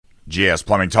GS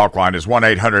Plumbing Talk Line is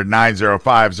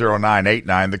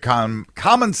 1-800-905-0989. The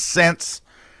Common Sense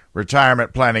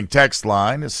Retirement Planning text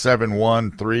line is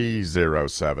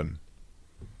 71307.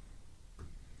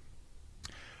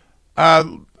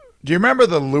 Do you remember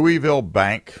the Louisville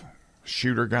bank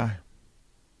shooter guy?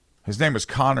 His name was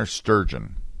Connor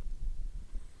Sturgeon.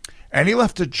 And he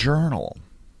left a journal.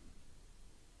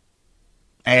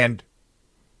 And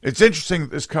it's interesting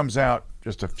that this comes out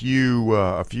just a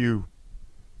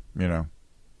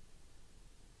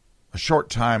short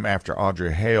time after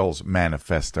Audrey Hale's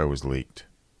manifesto was leaked.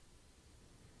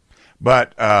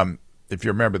 But if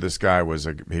you remember, this guy was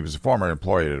a former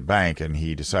employee at a bank, and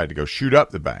he decided to go shoot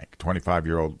up the bank.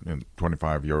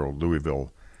 25-year-old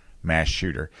Louisville mass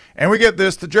shooter. And we get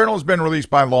this: the journal has been released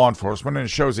by law enforcement, and it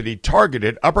shows that he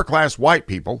targeted upper-class white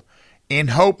people in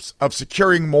hopes of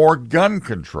securing more gun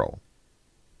control.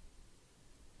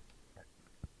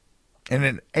 In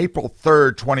an April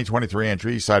 3rd, 2023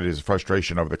 entry, he cited his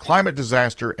frustration over the climate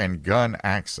disaster and gun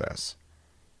access.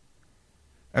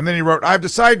 And then he wrote, "I've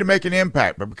decided to make an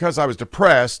impact, but because I was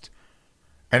depressed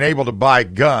and able to buy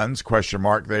guns,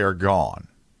 they are gone.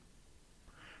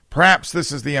 Perhaps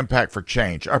this is the impact for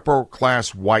change.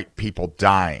 Upper-class white people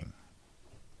dying."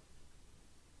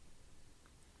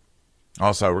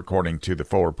 Also, according to the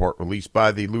full report released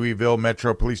by the Louisville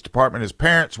Metro Police Department, his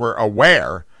parents were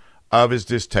aware of his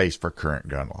distaste for current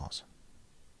gun laws.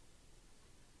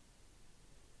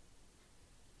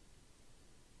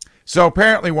 So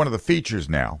apparently one of the features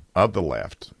now of the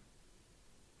left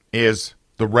is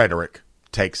the rhetoric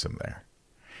takes him there.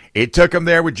 It took him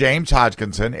there with James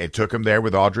Hodgkinson, it took him there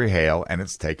with Audrey Hale, and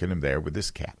it's taken him there with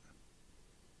this cat.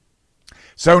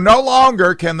 So no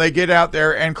longer can they get out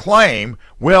there and claim,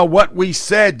 well, what we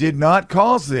said did not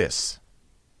cause this.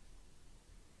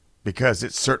 Because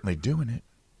it's certainly doing it.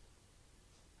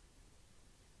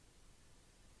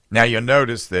 Now you'll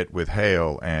notice that with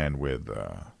Hale and with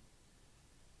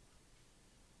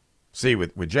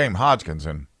James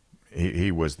Hodgkinson,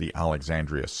 he was the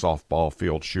Alexandria softball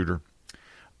field shooter.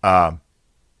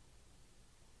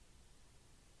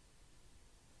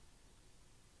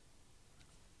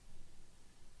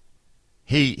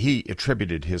 He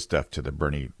attributed his stuff to the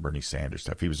Bernie Sanders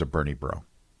stuff. He was a Bernie bro.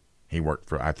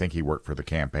 I think he worked for the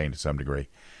campaign to some degree.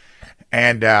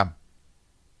 And all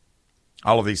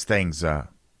of these things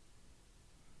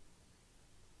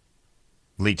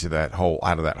lead to that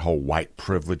whole white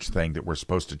privilege thing that we're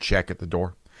supposed to check at the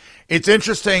door. It's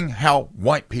interesting how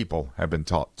white people have been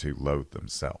taught to loathe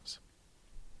themselves.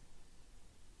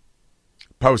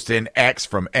 Post in X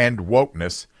from End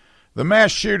Wokeness: the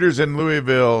mass shooters in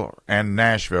Louisville and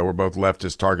Nashville were both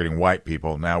leftists targeting white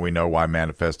people. Now we know why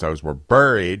manifestos were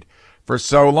buried for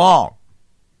so long.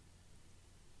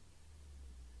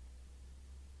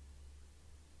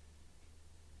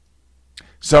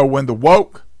 So when the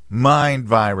woke mind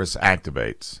virus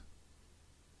activates,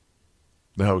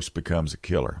 the host becomes a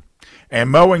killer. And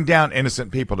mowing down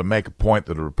innocent people to make a point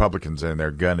that the Republicans and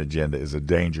their gun agenda is a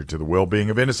danger to the well-being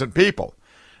of innocent people.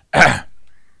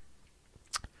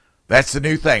 That's the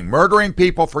new thing. Murdering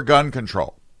people for gun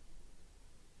control.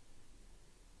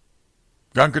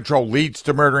 Gun control leads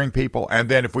to murdering people, and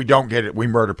then if we don't get it, we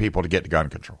murder people to get to gun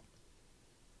control.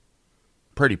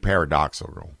 Pretty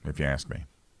paradoxical, if you ask me.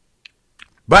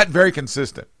 But very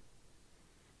consistent.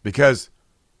 Because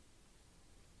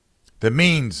the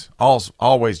means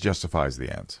always justifies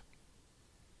the ends.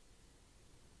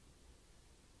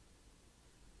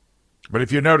 But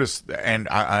if you notice, and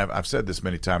I've said this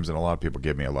many times, and a lot of people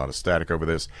give me a lot of static over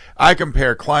this, I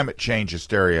compare climate change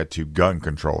hysteria to gun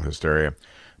control hysteria,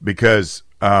 because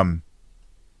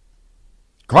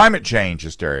climate change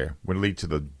hysteria would lead to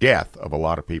the death of a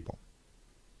lot of people.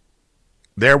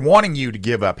 They're wanting you to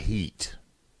give up heat.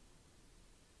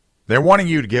 They're wanting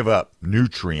you to give up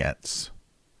nutrients.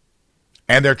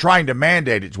 And they're trying to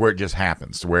mandate it to where it just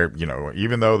happens, to where,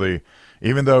 even though the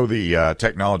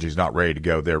technology is not ready to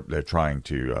go, they're trying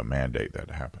to mandate that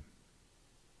to happen.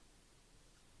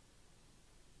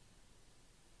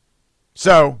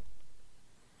 So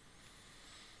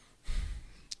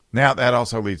now that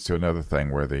also leads to another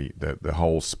thing where the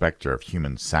whole specter of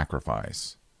human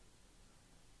sacrifice.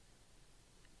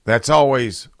 That's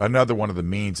always another one of the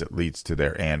means that leads to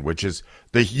their end, which is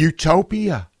the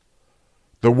utopia.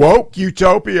 The woke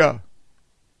utopia,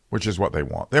 which is what they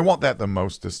want. They want that the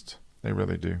mostest. They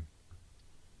really do.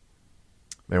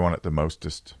 They want it the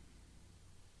mostest.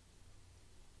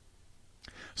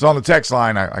 So on the text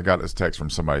line, I got this text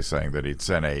from somebody saying that he'd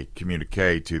sent a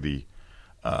communique to the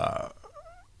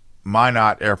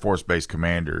Minot Air Force Base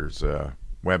Commander's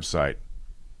website,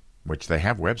 which they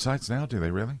have websites now. Do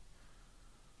they really?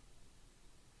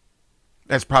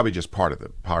 that's probably just part of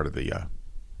the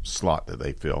slot that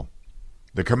they fill,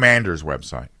 the commander's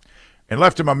website, and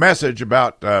left him a message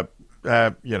about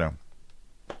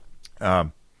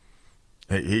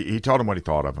he told him what he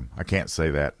thought of him. I can't say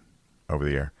that over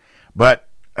the air, but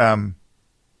and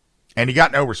he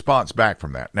got no response back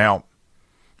from that. Now,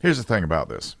 here's the thing about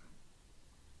this.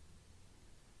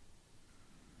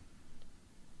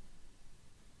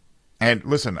 And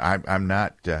listen, I'm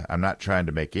not trying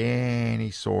to make any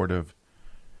sort of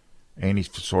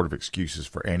excuses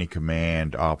for any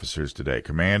command officers today.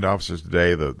 Command officers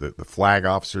today, the flag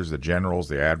officers, the generals,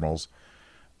 the admirals,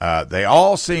 they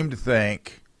all seem to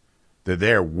think that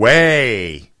they're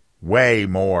way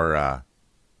more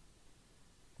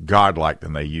godlike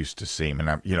than they used to seem. And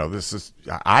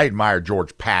I admire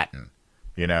George Patton,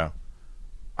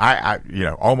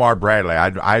 Omar Bradley.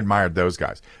 I admired those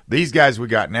guys. These guys we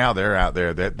got now, they're out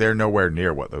there. They're nowhere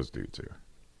near what those dudes are.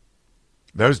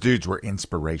 Those dudes were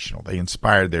inspirational. They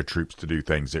inspired their troops to do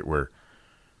things that were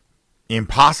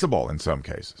impossible in some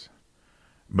cases.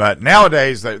 But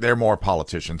nowadays, they're more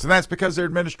politicians. And that's because they're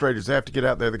administrators. They have to get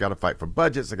out there. They got to fight for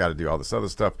budgets. They got to do all this other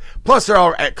stuff. Plus, they're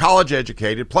all college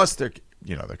educated. Plus, they're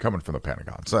coming from the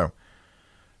Pentagon. So,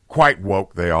 quite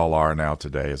woke they all are now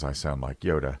today, as I sound like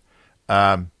Yoda.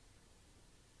 And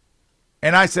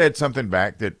I said something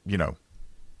back that,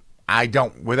 I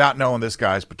don't, without knowing this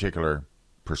guy's particular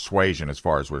persuasion as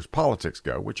far as where his politics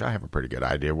go, which I have a pretty good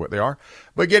idea of what they are,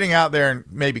 but getting out there and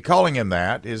maybe calling him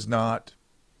that is not,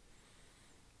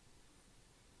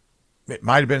 it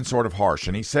might have been sort of harsh.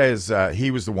 And he says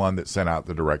he was the one that sent out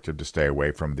the directive to stay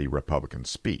away from the Republican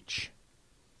speech.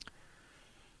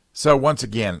 So once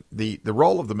again, the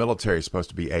role of the military is supposed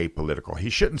to be apolitical. He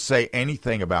shouldn't say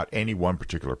anything about any one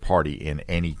particular party in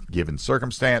any given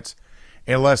circumstance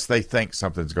unless they think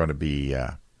something's going to be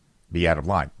out of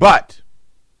line. But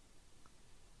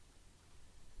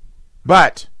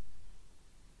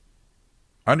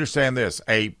understand this,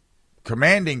 a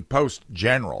commanding post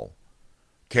general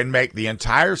can make the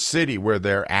entire city where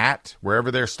they're at,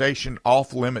 wherever they're stationed,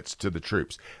 off limits to the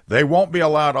troops. They won't be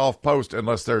allowed off post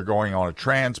unless they're going on a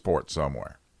transport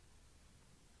somewhere.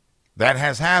 That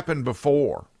has happened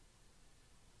before.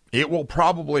 It will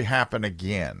probably happen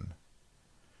again.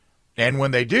 And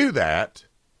when they do that,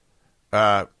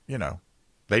 they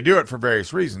do it for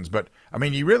various reasons. But,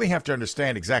 you really have to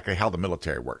understand exactly how the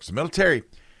military works. The military,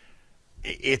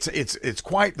 it's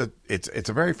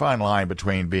a very fine line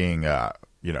between being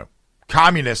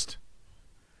communist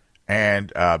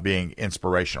and being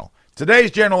inspirational.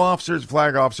 Today's general officers,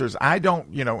 flag officers, I don't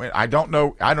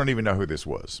even know who this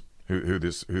was, who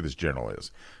this general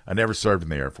is. I never served in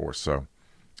the Air Force, so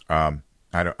I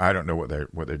don't know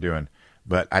what they're doing,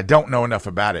 but I don't know enough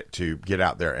about it to get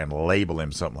out there and label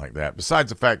him something like that. Besides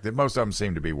the fact that most of them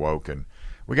seem to be woke, and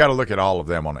we got to look at all of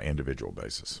them on an individual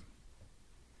basis.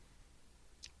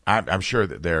 I'm sure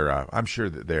that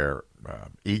their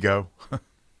ego.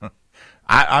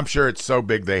 I'm sure it's so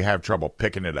big they have trouble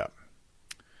picking it up.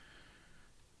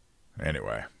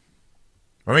 Anyway,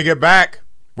 when we get back,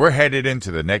 we're headed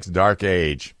into the next dark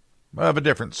age of a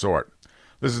different sort.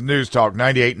 This is News Talk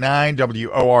 98.9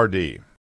 WORD.